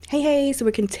Hey, so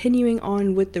we're continuing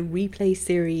on with the replay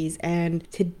series, and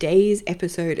today's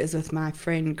episode is with my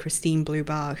friend Christine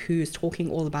Bluebar, who's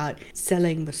talking all about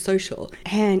selling the social.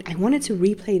 And I wanted to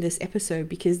replay this episode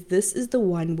because this is the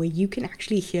one where you can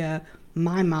actually hear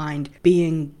my mind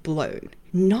being blown.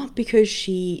 Not because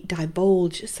she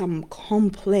divulged some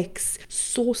complex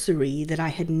sorcery that I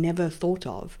had never thought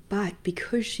of, but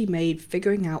because she made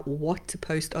figuring out what to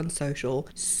post on social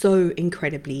so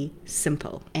incredibly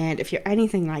simple. And if you're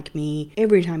anything like me,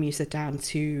 every time you sit down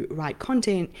to write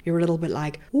content, you're a little bit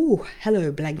like, ooh,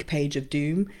 hello, blank page of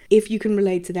doom. If you can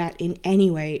relate to that in any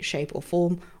way, shape, or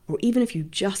form, or even if you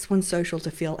just want social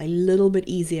to feel a little bit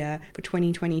easier for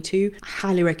 2022, I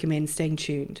highly recommend staying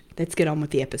tuned. Let's get on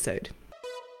with the episode.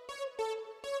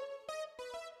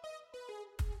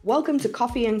 Welcome to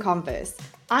Coffee and Converse.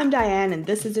 I'm Diane, and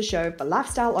this is a show for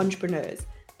lifestyle entrepreneurs,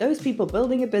 those people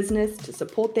building a business to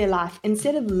support their life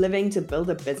instead of living to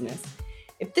build a business.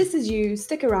 If this is you,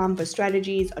 stick around for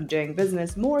strategies on doing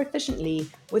business more efficiently,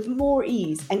 with more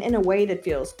ease, and in a way that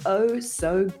feels oh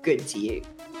so good to you.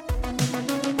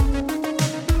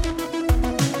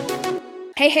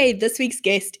 Hey, this week's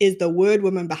guest is the word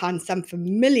woman behind some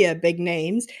familiar big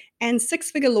names and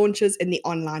six-figure launches in the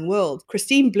online world.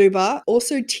 Christine Bluebar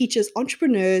also teaches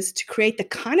entrepreneurs to create the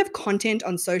kind of content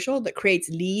on social that creates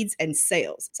leads and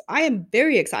sales. So I am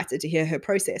very excited to hear her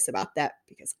process about that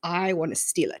because I want to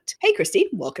steal it. Hey, Christine,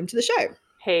 welcome to the show.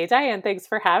 Hey, Diane, thanks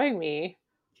for having me.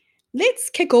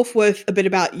 Let's kick off with a bit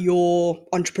about your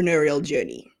entrepreneurial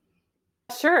journey.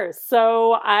 Sure.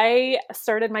 So I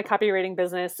started my copywriting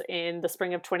business in the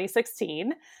spring of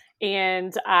 2016,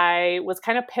 and I was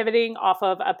kind of pivoting off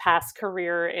of a past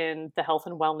career in the health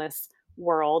and wellness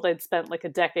world. I'd spent like a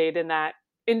decade in that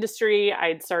industry.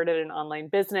 I'd started an online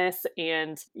business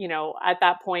and, at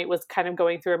that point was kind of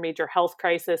going through a major health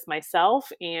crisis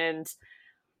myself and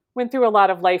went through a lot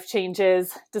of life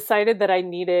changes, decided that I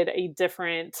needed a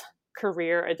different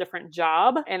career, a different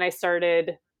job, and I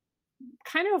started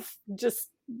kind of just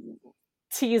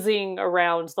teasing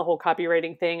around the whole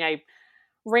copywriting thing. I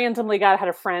randomly had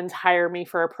a friend hire me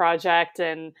for a project,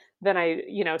 and then I,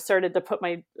 started to put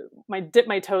dip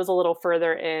my toes a little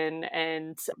further in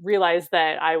and realized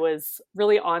that I was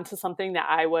really onto something that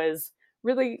I was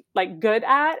really like good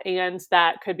at and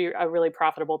that could be a really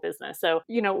profitable business. So,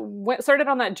 started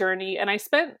on that journey, and I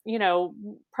spent,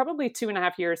 probably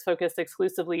 2.5 years focused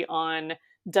exclusively on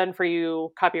done for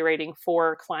you copywriting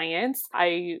for clients.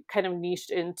 I kind of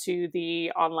niched into the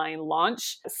online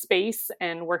launch space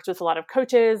and worked with a lot of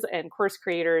coaches and course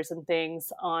creators and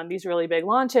things on these really big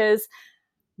launches.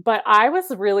 But I was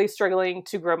really struggling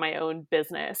to grow my own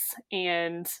business.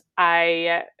 And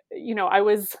when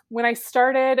I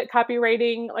started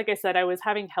copywriting, like I said, I was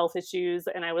having health issues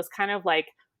and I was kind of like,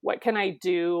 what can I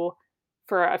do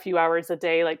for a few hours a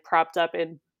day, like propped up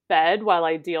in bed while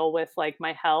I deal with like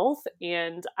my health?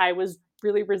 And I was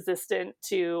really resistant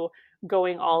to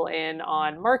going all in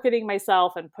on marketing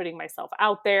myself and putting myself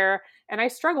out there. And I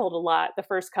struggled a lot the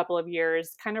first couple of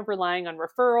years, kind of relying on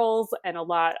referrals and a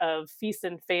lot of feast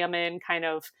and famine kind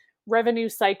of revenue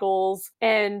cycles.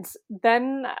 And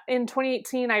then in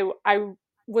 2018, I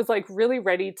was like really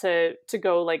ready to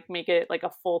go like make it like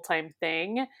a full-time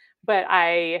thing. But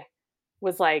I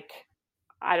was like,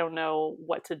 I don't know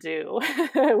what to do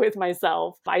with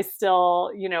myself. I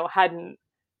still,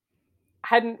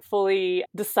 hadn't fully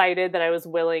decided that I was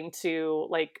willing to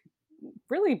like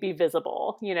really be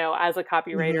visible, as a Mm-hmm.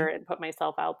 copywriter and put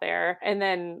myself out there. And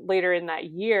then later in that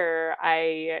year,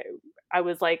 I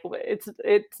was like,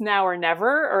 it's now or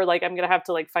never, or like I'm gonna have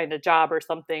to like find a job or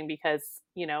something because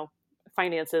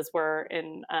finances were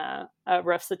in a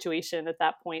rough situation at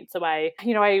that point. So I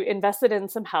invested in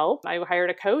some help. I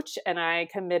hired a coach and I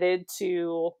committed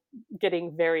to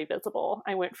getting very visible.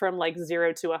 I went from like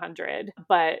 0 to 100,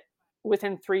 but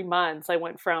within 3 months, I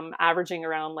went from averaging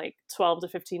around like $1,200 to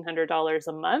 $1,500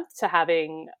 a month to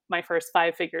having my first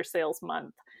 5-figure sales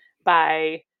month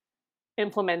by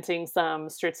implementing some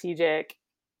strategic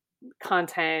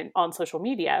content on social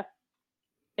media.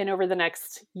 And over the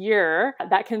next year,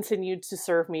 that continued to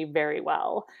serve me very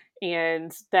well.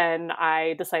 And then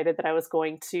I decided that I was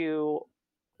going to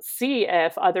see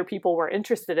if other people were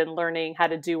interested in learning how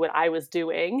to do what I was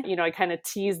doing. I kind of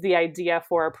teased the idea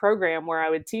for a program where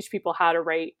I would teach people how to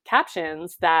write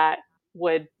captions that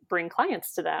would bring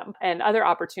clients to them and other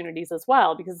opportunities as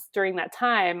well. Because during that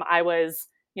time, I was,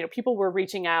 people were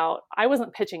reaching out. I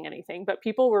wasn't pitching anything, but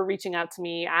people were reaching out to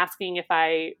me asking if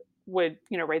I would,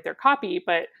 write their copy,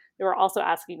 but They were also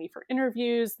asking me for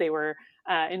interviews. They were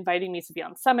inviting me to be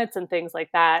on summits and things like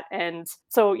that. And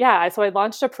so, yeah, so I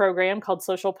launched a program called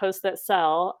Social Posts That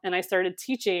Sell, and I started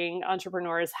teaching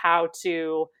entrepreneurs how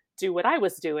to do what I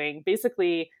was doing,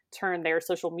 basically turn their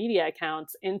social media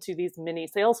accounts into these mini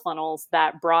sales funnels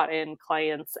that brought in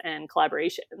clients and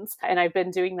collaborations. And I've been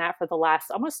doing that for the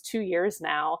last almost 2 years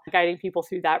now, guiding people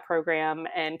through that program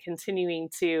and continuing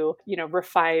to,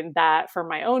 refine that for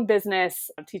my own business,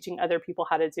 teaching other people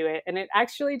how to do it. And it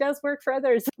actually does work for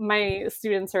others. My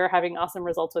students are having awesome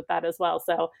results with that as well.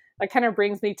 So that kind of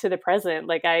brings me to the present.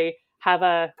 Like I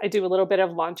do a little bit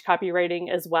of launch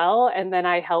copywriting as well. And then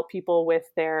I help people with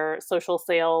their social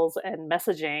sales and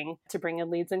messaging to bring in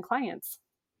leads and clients.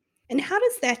 And how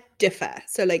does that differ?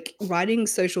 So like writing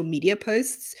social media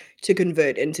posts to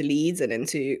convert into leads and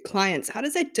into clients, how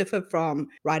does that differ from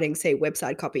writing, say,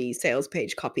 website copy, sales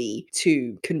page copy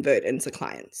to convert into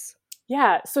clients?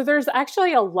 Yeah, so there's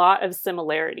actually a lot of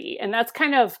similarity. And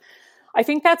I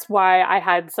think that's why I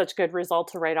had such good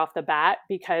results right off the bat,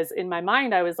 because in my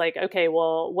mind, I was like, okay,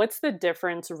 well, what's the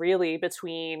difference really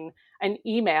between an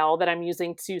email that I'm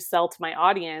using to sell to my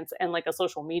audience and like a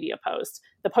social media post?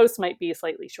 The post might be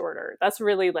slightly shorter. That's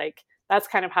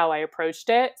kind of how I approached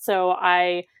it. So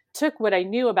I took what I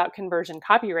knew about conversion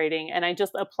copywriting and I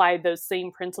just applied those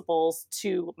same principles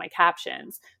to my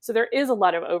captions. So there is a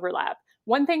lot of overlap.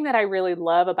 One thing that I really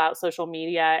love about social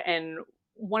media, and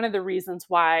one of the reasons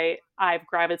why I've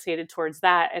gravitated towards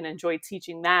that and enjoy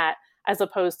teaching that as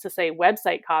opposed to, say,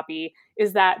 website copy,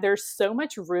 is that there's so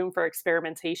much room for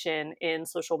experimentation in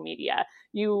social media.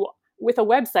 With a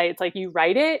website, it's like you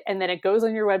write it and then it goes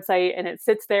on your website and it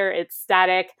sits there, it's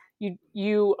static.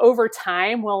 You over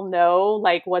time will know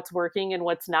like what's working and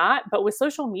what's not. But with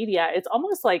social media, it's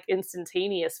almost like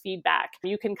instantaneous feedback.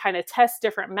 You can kind of test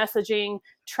different messaging,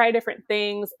 try different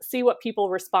things, see what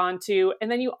people respond to. And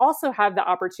then you also have the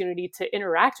opportunity to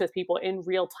interact with people in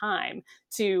real time,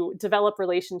 to develop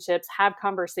relationships, have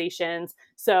conversations.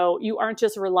 So you aren't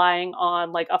just relying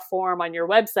on like a form on your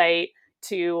website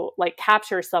to like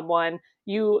capture someone.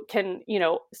 You can,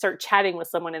 start chatting with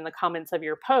someone in the comments of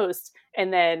your post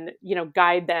and then,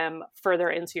 guide them further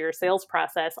into your sales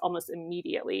process almost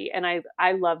immediately. And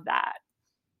I love that.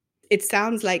 It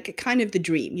sounds like kind of the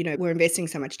dream. We're investing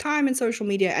so much time in social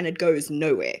media and it goes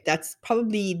nowhere. That's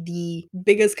probably the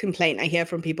biggest complaint I hear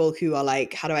from people who are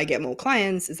like, how do I get more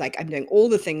clients? It's like, I'm doing all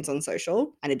the things on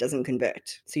social and it doesn't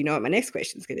convert. So you know what my next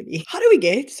question is going to be? How do we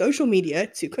get social media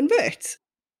to convert?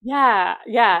 Yeah,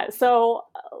 yeah. So,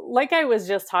 like I was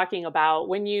just talking about,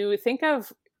 when you think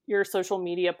of your social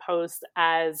media post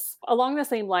as along the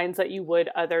same lines that you would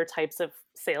other types of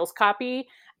sales copy,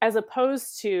 as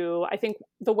opposed to, I think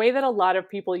the way that a lot of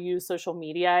people use social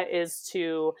media is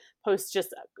to post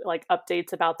just like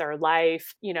updates about their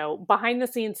life. Behind the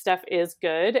scenes stuff is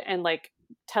good and like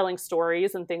telling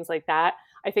stories and things like that.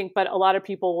 I think, but a lot of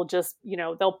people will just,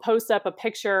 they'll post up a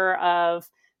picture of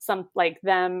some like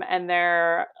them and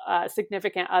their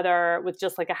significant other with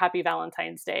just like a happy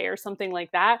Valentine's Day or something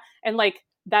like that. And like,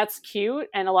 that's cute.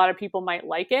 And a lot of people might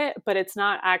like it, but it's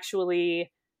not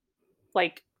actually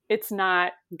like, it's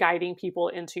not guiding people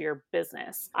into your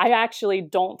business. I actually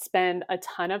don't spend a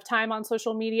ton of time on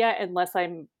social media unless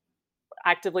I'm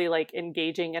actively like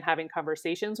engaging and having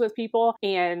conversations with people.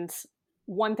 And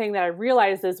one thing that I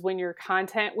realized is when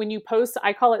you post,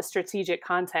 I call it strategic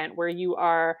content, where you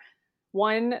are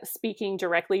one, speaking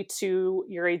directly to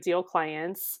your ideal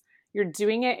clients. You're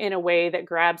doing it in a way that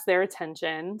grabs their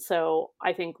attention. So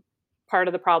I think part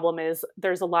of the problem is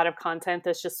there's a lot of content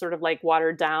that's just sort of like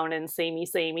watered down and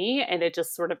samey, and it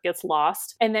just sort of gets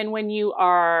lost. And then when you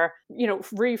are,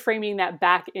 reframing that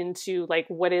back into like,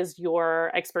 what is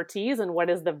your expertise and what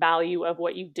is the value of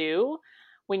what you do?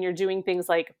 When you're doing things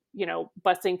like,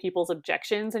 busting people's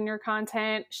objections in your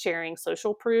content, sharing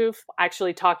social proof,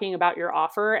 actually talking about your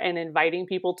offer and inviting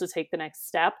people to take the next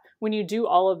step. When you do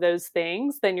all of those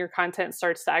things, then your content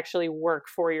starts to actually work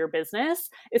for your business.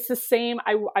 It's the same.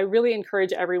 I really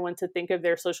encourage everyone to think of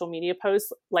their social media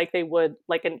posts like they would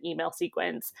like an email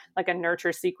sequence, like a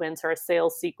nurture sequence or a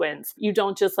sales sequence. You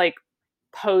don't just like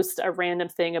post a random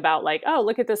thing about like, oh,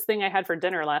 look at this thing I had for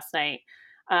dinner last night.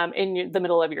 In the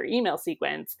middle of your email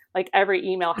sequence. Like every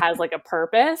email has like a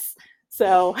purpose.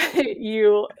 So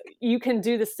you can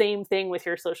do the same thing with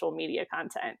your social media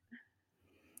content.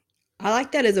 I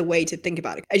like that as a way to think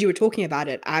about it. As you were talking about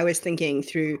it, I was thinking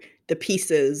through the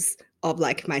pieces of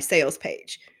like my sales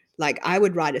page. Like I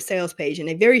would write a sales page in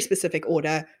a very specific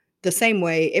order, the same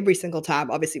way every single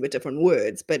time, obviously with different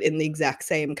words, but in the exact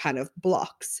same kind of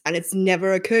blocks. And it's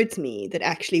never occurred to me that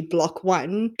actually block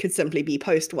 1 could simply be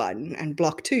post 1 and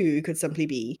block 2 could simply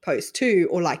be post 2,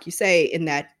 or like you say, in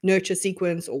that nurture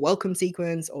sequence or welcome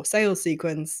sequence or sales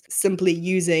sequence, simply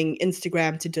using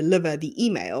Instagram to deliver the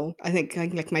email. I think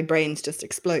like my brain's just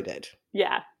exploded.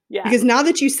 Yeah. Yeah. Because now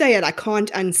that you say it, I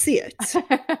can't unsee it.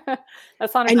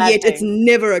 That's not a and bad yet thing. It's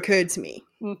never occurred to me.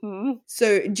 Mm-hmm.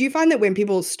 So do you find that when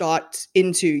people start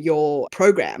into your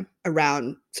program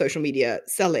around social media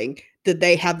selling, that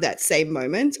they have that same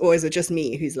moment? Or is it just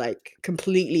me who's like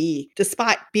completely,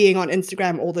 despite being on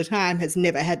Instagram all the time, has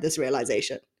never had this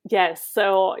realization? Yes.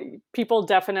 So people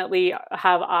definitely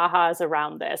have ahas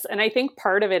around this. And I think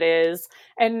part of it is,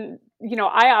 and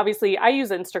I use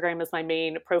Instagram as my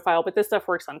main profile, but this stuff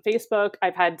works on Facebook.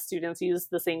 I've had students use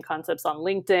the same concepts on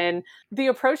LinkedIn. The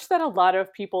approach that a lot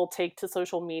of people take to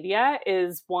social media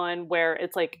is one where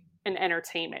it's like an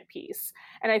entertainment piece.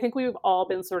 And I think we've all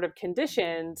been sort of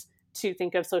conditioned to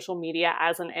think of social media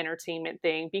as an entertainment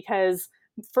thing, because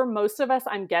for most of us,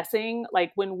 I'm guessing,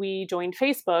 like when we joined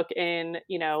Facebook in,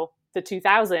 the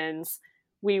 2000s,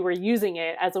 we were using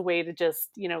it as a way to just,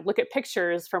 look at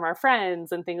pictures from our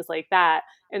friends and things like that.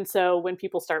 And so when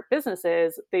people start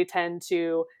businesses, they tend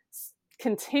to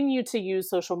continue to use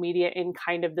social media in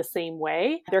kind of the same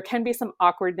way. There can be some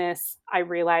awkwardness, I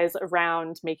realize,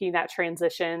 around making that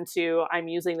transition to, I'm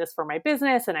using this for my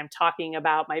business and I'm talking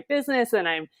about my business and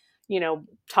I'm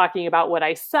talking about what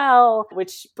I sell,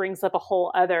 which brings up a whole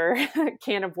other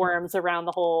can of worms around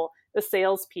the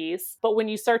sales piece. But when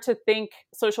you start to think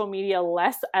social media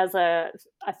less as a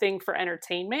thing for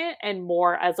entertainment and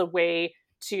more as a way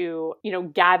to,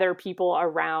 gather people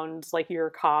around like your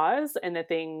cause and the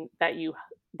thing the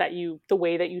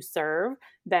way that you serve,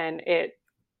 then it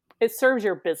serves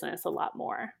your business a lot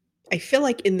more. I feel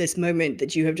like in this moment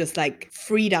that you have just like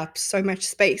freed up so much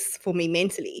space for me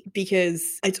mentally,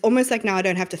 because it's almost like now I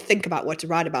don't have to think about what to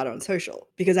write about on social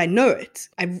because I know it.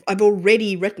 I've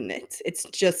already written it. It's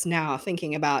just now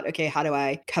thinking about, okay, how do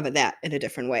I cover that in a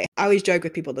different way? I always joke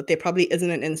with people that there probably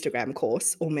isn't an Instagram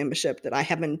course or membership that I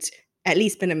haven't at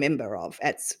least been a member of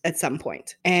at some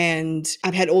point. And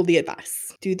I've had all the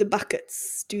advice. Do the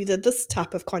buckets, do the this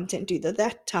type of content, do the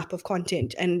that type of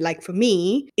content. And like for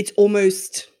me, it's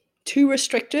almost too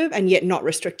restrictive and yet not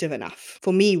restrictive enough.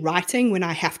 For me, writing when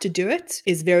I have to do it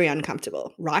is very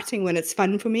uncomfortable. Writing when it's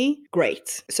fun for me,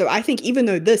 great. So I think even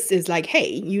though this is like, hey,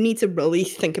 you need to really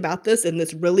think about this in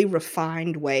this really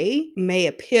refined way, may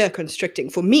appear constricting.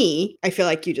 For me, I feel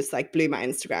like you just like blew my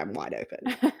Instagram wide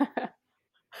open.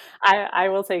 I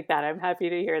will take that. I'm happy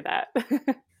to hear that.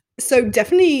 So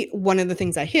definitely one of the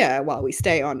things I hear while we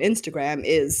stay on Instagram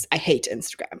is I hate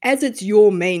Instagram. As it's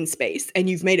your main space and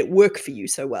you've made it work for you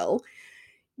so well,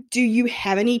 do you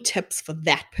have any tips for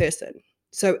that person?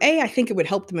 So I think it would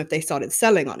help them if they started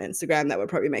selling on Instagram. That would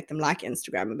probably make them like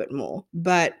Instagram a bit more.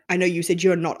 But I know you said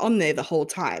you're not on there the whole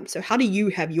time. So how do you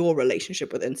have your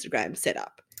relationship with Instagram set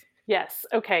up? Yes.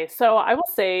 Okay. So I will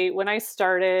say when I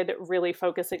started really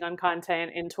focusing on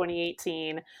content in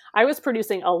 2018, I was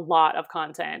producing a lot of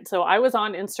content. So I was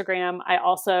on Instagram.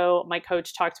 My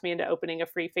coach talked me into opening a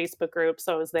free Facebook group.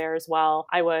 So I was there as well.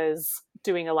 I was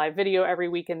doing a live video every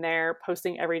week in there,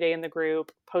 posting every day in the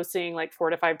group, posting like 4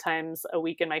 to 5 times a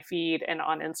week in my feed and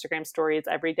on Instagram stories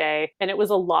every day. And it was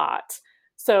a lot.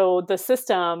 So the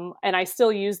system, and I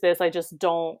still use this, I just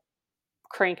don't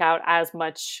crank out as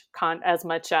much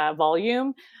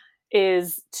volume,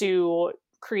 is to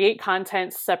create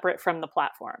content separate from the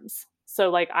platforms. So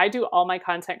like I do all my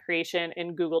content creation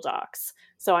in Google Docs.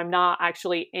 So I'm not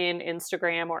actually in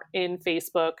Instagram or in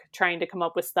Facebook trying to come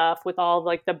up with stuff with all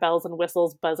like the bells and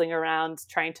whistles buzzing around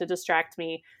trying to distract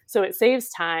me. So it saves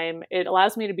time. It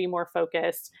allows me to be more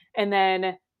focused. And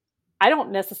then I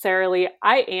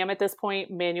am at this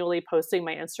point manually posting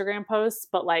my Instagram posts,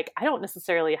 but like, I don't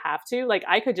necessarily have to. Like,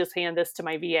 I could just hand this to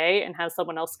my VA and have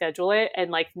someone else schedule it and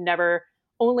like never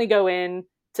only go in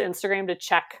to Instagram to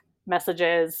check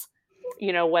messages,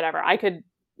 whatever.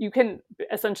 You can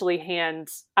essentially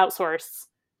outsource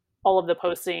all of the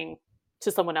posting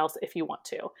to someone else if you want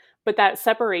to. But that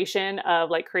separation of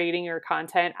like creating your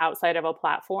content outside of a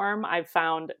platform, I've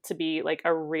found to be like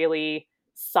a really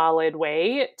solid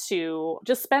way to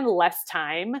just spend less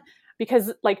time,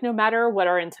 because like no matter what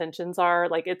our intentions are,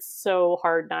 like it's so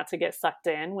hard not to get sucked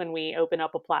in when we open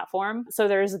up a platform. So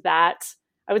there's that.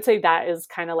 I would say that is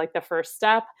kind of like the first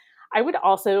step. I would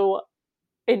also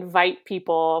invite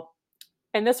people,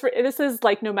 and this is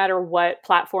like no matter what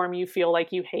platform you feel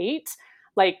like you hate,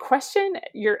 like question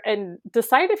and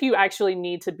decide if you actually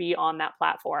need to be on that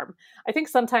platform. I think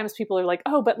sometimes people are like,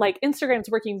 oh, but like Instagram's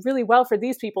working really well for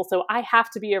these people, so I have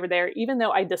to be over there, even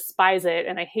though I despise it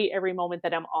and I hate every moment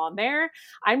that I'm on there.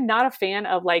 I'm not a fan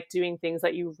of like doing things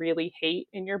that you really hate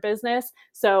in your business.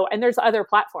 So, and there's other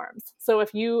platforms. So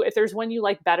if there's one you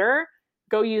like better,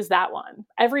 go use that one.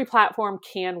 Every platform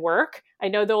can work. I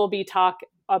know there will be talk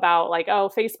about like, oh,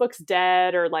 Facebook's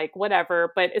dead or like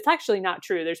whatever, but it's actually not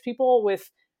true. There's people with,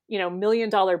 $1 million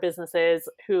businesses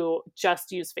who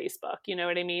just use Facebook. You know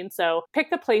what I mean? So pick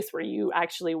the place where you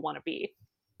actually want to be.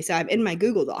 So I'm in my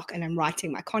Google Doc and I'm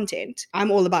writing my content.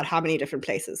 I'm all about how many different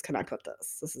places can I put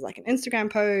this? This is like an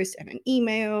Instagram post and an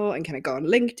email, and can I go on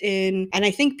LinkedIn? And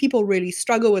I think people really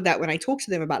struggle with that when I talk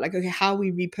to them about like, okay, how are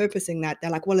we repurposing that?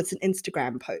 They're like, well, it's an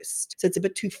Instagram post, so it's a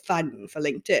bit too fun for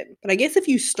LinkedIn. But I guess if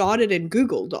you started in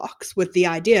Google Docs with the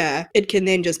idea, it can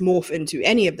then just morph into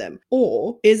any of them.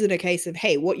 Or is it a case of,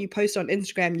 hey, what you post on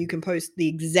Instagram, you can post the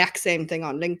exact same thing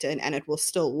on LinkedIn and it will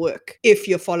still work if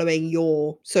you're following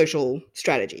your social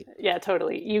strategy? Yeah,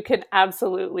 totally. You can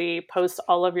absolutely post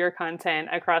all of your content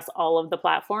across all of the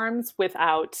platforms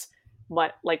without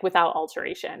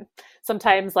alteration.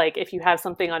 Sometimes like if you have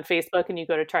something on Facebook and you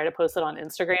go to try to post it on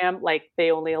Instagram, like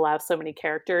they only allow so many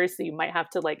characters, so you might have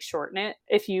to like shorten it.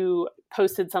 If you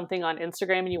posted something on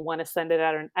Instagram and you want to send it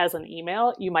out as an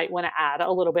email, you might want to add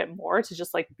a little bit more to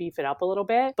just like beef it up a little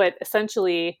bit. But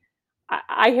essentially,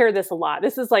 I hear this a lot.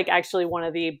 This is like actually one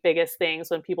of the biggest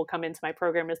things when people come into my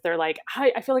program is they're like,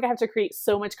 I feel like I have to create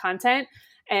so much content,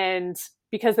 and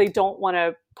because they don't want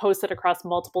to post it across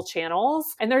multiple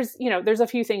channels. And there's a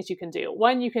few things you can do.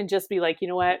 One, you can just be like, you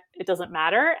know what, it doesn't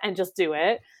matter, and just do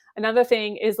it. Another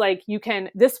thing is like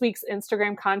this week's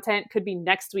Instagram content could be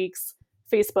next week's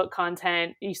Facebook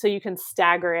content, so you can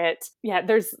stagger it. Yeah,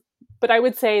 but I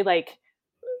would say like,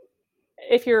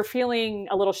 if you're feeling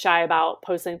a little shy about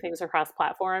posting things across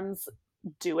platforms,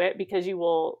 do it, because you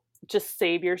will just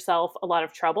save yourself a lot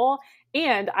of trouble.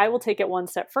 And I will take it one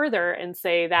step further and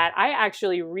say that I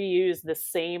actually reuse the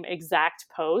same exact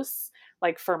posts,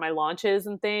 like for my launches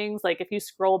and things. Like if you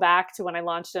scroll back to when I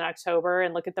launched in October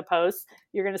and look at the posts,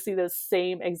 you're going to see those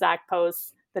same exact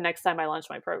posts the next time I launch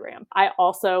my program. I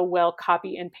also will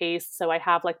copy and paste. So I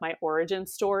have like my origin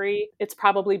story. It's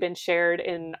probably been shared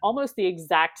in almost the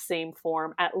exact same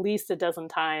form at least a dozen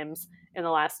times in the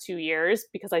last 2 years,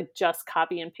 because I just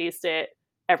copy and paste it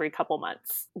every couple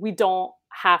months. We don't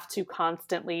have to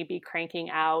constantly be cranking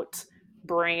out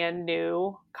brand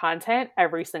new content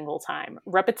every single time.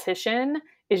 Repetition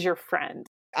is your friend.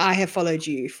 I have followed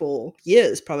you for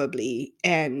years probably,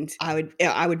 and I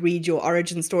would read your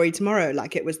origin story tomorrow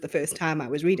like it was the first time I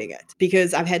was reading it,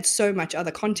 because I've had so much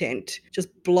other content just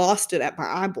blasted at my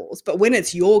eyeballs. But when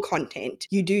it's your content,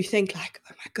 you do think like,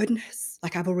 oh my goodness,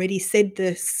 like I've already said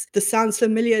this sounds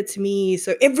familiar to me,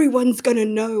 so everyone's gonna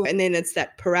know. And then it's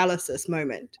that paralysis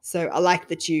moment. So I like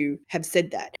that you have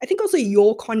said that. I think also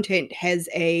your content has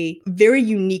a very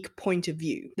unique point of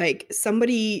view. Like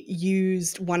somebody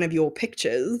used one of your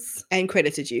pictures and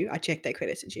credited you. I checked, they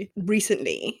credited you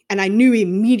recently, and I knew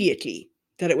immediately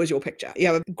that it was your picture. You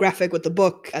have a graphic with the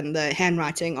book and the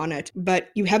handwriting on it, but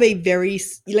you have a very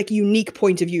like unique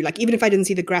point of view. Like even if I didn't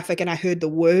see the graphic and I heard the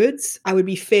words, I would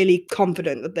be fairly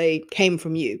confident that they came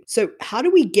from you. So how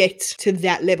do we get to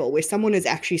that level where someone is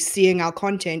actually seeing our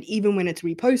content even when it's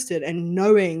reposted and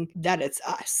knowing that it's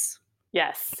us?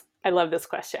 Yes, I love this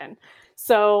question.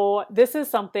 So this is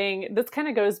something this kind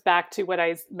of goes back to what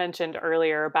I mentioned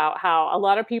earlier about how a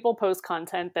lot of people post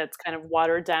content that's kind of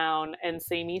watered down and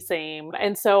samey same.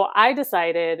 And so I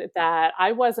decided that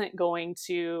I wasn't going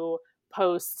to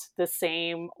post the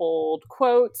same old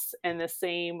quotes and the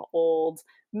same old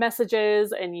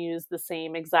messages and use the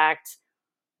same exact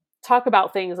talk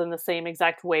about things in the same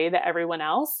exact way that everyone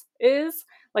else is.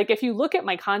 Like if you look at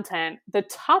my content, the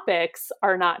topics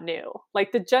are not new.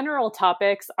 Like the general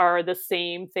topics are the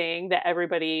same thing that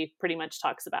everybody pretty much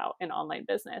talks about in online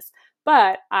business.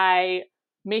 But I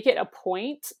make it a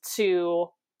point to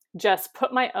just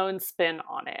put my own spin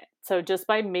on it. So just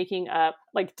by making up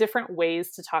like different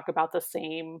ways to talk about the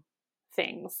same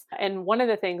things. And one of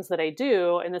the things that I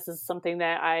do, and this is something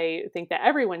that I think that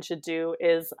everyone should do,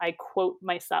 is I quote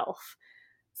myself.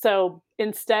 So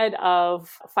instead of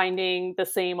finding the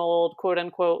same old quote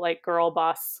unquote like girl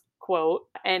boss quote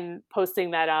and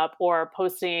posting that up, or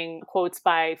posting quotes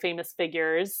by famous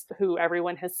figures who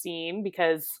everyone has seen,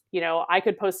 because, I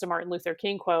could post a Martin Luther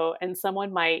King quote and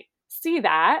someone might see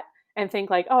that and think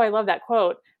like, oh, I love that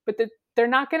quote, but they're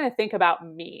not going to think about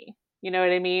me. You know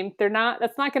what I mean?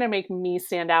 That's not going to make me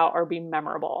stand out or be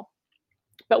memorable.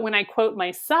 But when I quote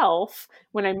myself,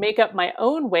 when I make up my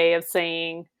own way of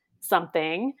saying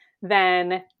something,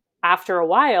 then after a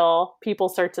while, people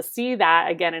start to see that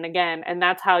again and again. And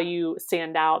that's how you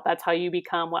stand out. That's how you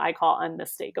become what I call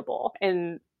unmistakable.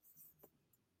 And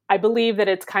I believe that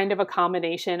it's kind of a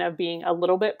combination of being a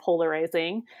little bit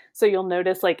polarizing. So you'll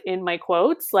notice, like, in my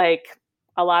quotes, like,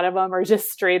 a lot of them are just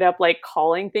straight up like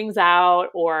calling things out,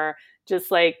 or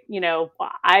just like,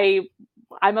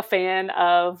 I'm a fan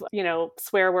of,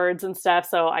 swear words and stuff.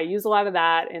 So I use a lot of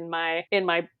that in my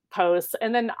posts.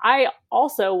 And then I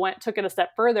also took it a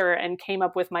step further and came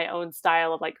up with my own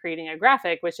style of like creating a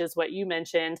graphic, which is what you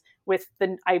mentioned.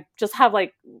 I just have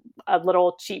like a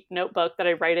little cheap notebook that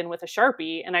I write in with a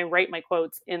Sharpie, and I write my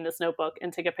quotes in this notebook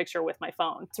and take a picture with my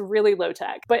phone. It's really low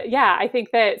tech. But yeah, I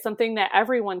think that something that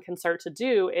everyone can start to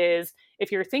do is,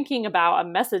 if you're thinking about a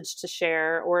message to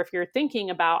share, or if you're thinking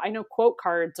about, I know quote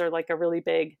cards are like a really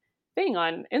big thing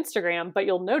on Instagram, but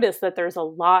you'll notice that there's a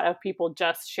lot of people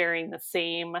just sharing the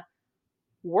same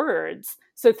words.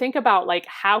 So think about, like,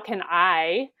 how can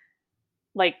I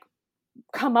like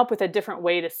come up with a different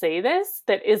way to say this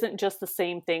that isn't just the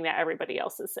same thing that everybody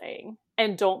else is saying?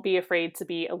 And don't be afraid to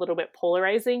be a little bit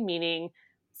polarizing, meaning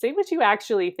say what you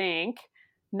actually think,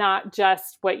 not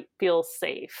just what feels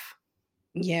safe.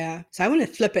 Yeah. So I want to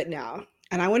flip it now.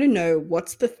 And I want to know,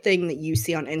 what's the thing that you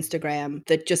see on Instagram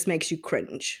that just makes you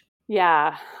cringe?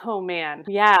 Yeah. Oh man.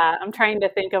 Yeah. I'm trying to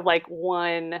think of like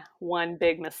one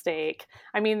big mistake.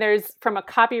 I mean, there's, from a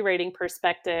copywriting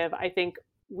perspective, I think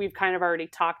we've kind of already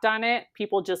talked on it.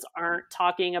 People aren't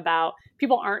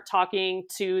talking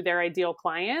to their ideal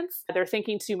clients. They're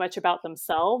thinking too much about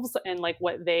themselves and like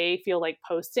what they feel like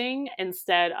posting,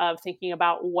 instead of thinking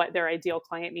about what their ideal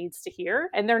client needs to hear.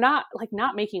 And they're not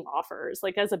making offers.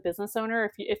 Like, as a business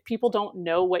owner, if people don't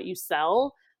know what you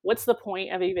sell, what's the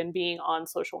point of even being on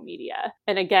social media?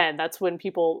 And again, that's when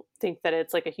people think that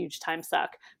it's like a huge time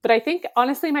suck. But I think,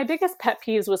 honestly, my biggest pet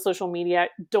peeves with social media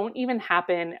don't even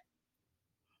happen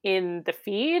in the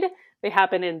feed. They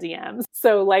happen in DMs.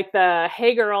 So like the,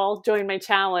 hey girl, join my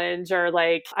challenge, or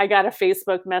like I got a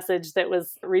Facebook message that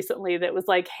was recently that was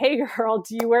like, hey girl,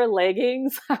 do you wear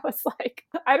leggings? I was like,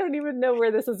 I don't even know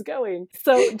where this is going.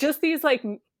 So just these like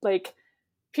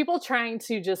people trying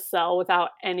to just sell without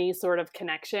any sort of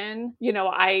connection.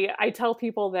 I tell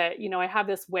people that, I have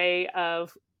this way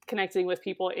of connecting with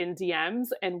people in DMs.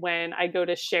 And when I go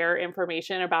to share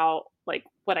information about like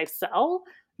what I sell,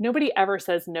 nobody ever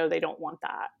says, no, they don't want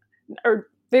that. Or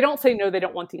they don't say, no, they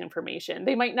don't want the information.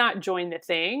 They might not join the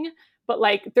thing, but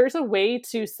like there's a way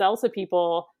to sell to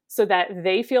people so that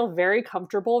they feel very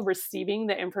comfortable receiving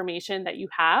the information that you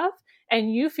have,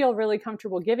 and you feel really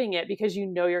comfortable giving it because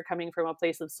you're coming from a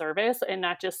place of service and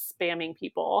not just spamming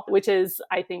people, which is,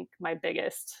 I think, my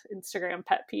biggest Instagram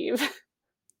pet peeve.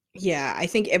 Yeah, I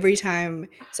think every time,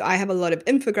 so I have a lot of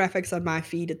infographics on my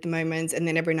feed at the moment, and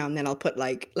then every now and then I'll put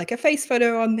like a face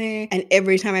photo on there, and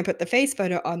every time I put the face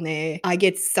photo on there, I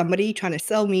get somebody trying to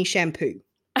sell me shampoo.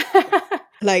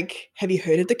 Like, have you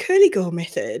heard of the curly girl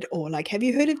method? Or like, have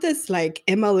you heard of this like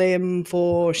MLM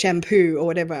for shampoo or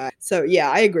whatever? So yeah,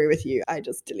 I agree with you. I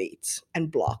just delete and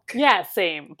block. Yeah,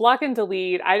 same. Block and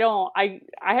delete. I don't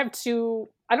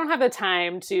have the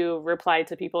time to reply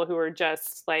to people who are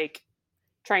just like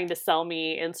trying to sell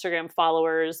me Instagram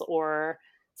followers, or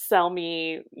sell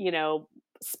me,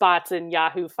 spots in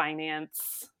Yahoo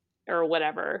Finance or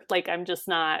whatever. Like, I'm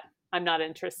not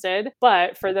interested.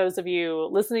 But for those of you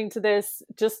listening to this,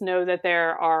 just know that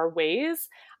there are ways.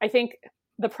 I think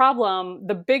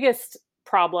the biggest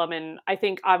problem, and I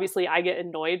think obviously I get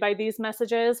annoyed by these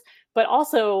messages, but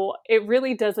also it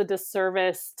really does a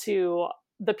disservice to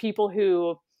the people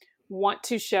who want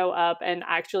to show up and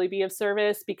actually be of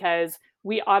service, because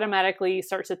we automatically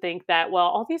start to think that, well,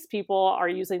 all these people are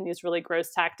using these really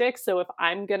gross tactics. So if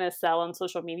I'm going to sell on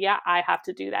social media, I have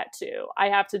to do that too. I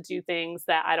have to do things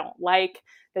that I don't like,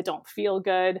 that don't feel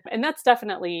good. And that's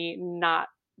definitely not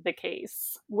the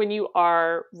case. When you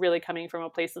are really coming from a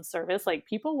place of service, like,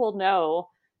 people will know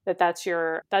that that's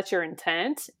your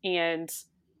intent. And,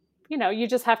 you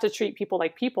just have to treat people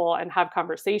like people and have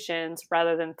conversations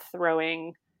rather than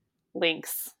throwing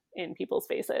links in people's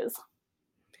faces.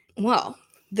 Well,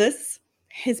 this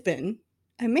has been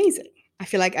amazing. I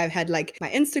feel like I've had like my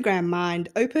Instagram mind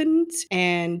opened,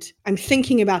 and I'm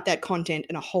thinking about that content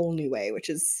in a whole new way, which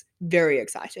is very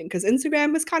exciting, because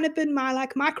Instagram has kind of been my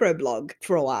like micro blog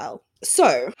for a while.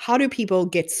 So, how do people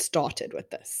get started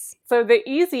with this? So, the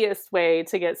easiest way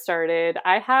to get started,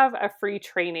 I have a free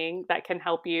training that can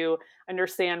help you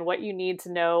understand what you need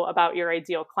to know about your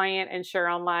ideal client and share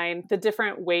online, the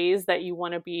different ways that you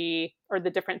want to be, or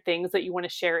the different things that you want to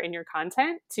share in your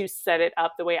content to set it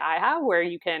up the way I have, where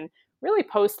you can really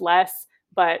post less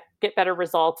but get better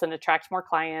results and attract more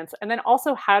clients. And then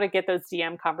also how to get those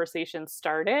DM conversations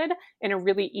started in a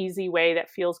really easy way that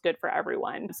feels good for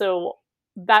everyone. So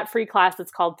that free class,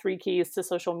 it's called 3 Keys to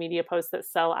Social Media Posts That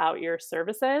Sell Out Your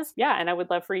Services. Yeah, and I would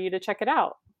love for you to check it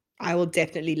out. I will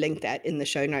definitely link that in the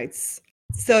show notes.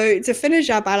 So to finish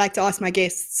up, I like to ask my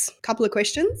guests a couple of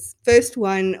questions. First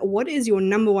one, what is your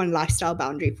number one lifestyle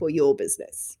boundary for your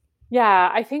business? Yeah,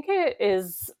 I think it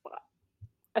is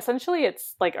essentially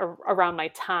it's like around my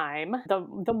time.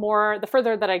 The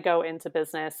further that I go into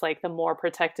business, like the more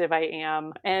protective I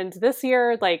am. And this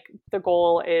year, like the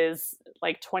goal is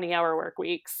like 20-hour work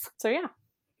weeks. So yeah.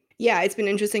 Yeah, it's been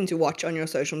interesting to watch on your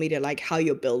social media, like how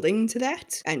you're building to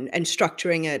that and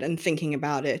structuring it and thinking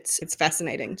about it. It's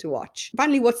fascinating to watch.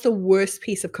 Finally, what's the worst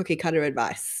piece of cookie cutter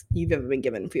advice you've ever been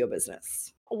given for your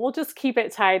business? We'll just keep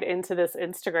it tied into this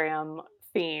Instagram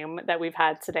theme that we've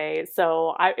had today.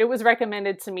 So it was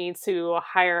recommended to me to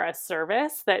hire a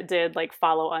service that did like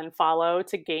follow unfollow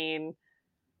to gain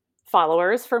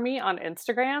followers for me on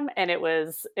Instagram, and it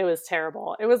was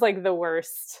terrible. It was like the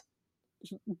worst.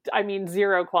 I mean,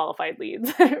 zero qualified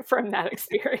leads from that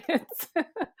experience.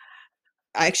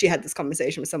 I actually had this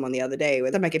conversation with someone the other day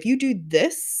where I'm like, if you do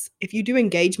this, if you do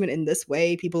engagement in this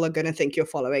way, people are going to think you're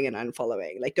following and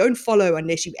unfollowing. Like, don't follow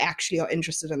unless you actually are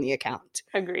interested in the account.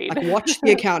 Agreed. Like, watch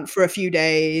the account for a few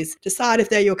days, decide if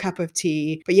they're your cup of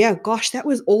tea. But yeah, gosh, that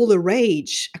was all the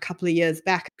rage a couple of years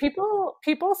back.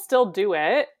 People still do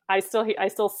it. I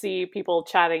still see people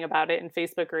chatting about it in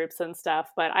Facebook groups and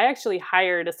stuff, but I actually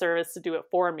hired a service to do it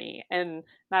for me. And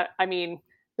that, I mean,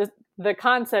 the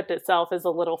concept itself is a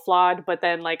little flawed, but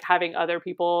then like having other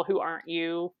people who aren't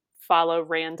you follow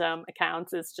random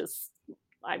accounts is just,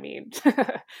 I mean,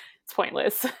 it's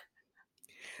pointless.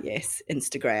 Yes,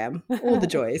 Instagram, all the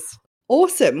joys.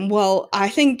 Awesome. Well, I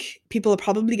think people are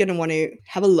probably going to want to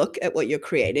have a look at what you're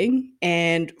creating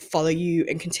and follow you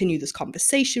and continue this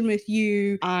conversation with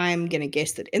you. I'm going to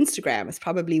guess that Instagram is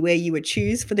probably where you would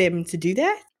choose for them to do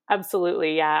that.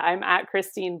 Absolutely. Yeah. I'm at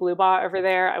Christine Blubaugh over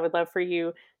there. I would love for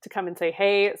you to come and say,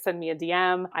 hey, send me a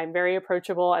DM. I'm very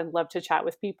approachable and love to chat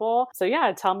with people. So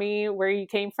yeah, tell me where you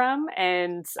came from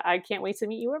and I can't wait to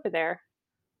meet you over there.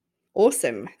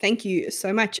 Awesome. Thank you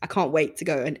so much. I can't wait to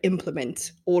go and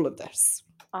implement all of this.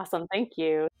 Awesome. Thank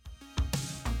you.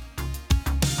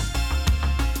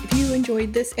 If you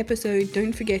enjoyed this episode,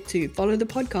 don't forget to follow the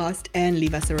podcast and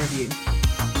leave us a review.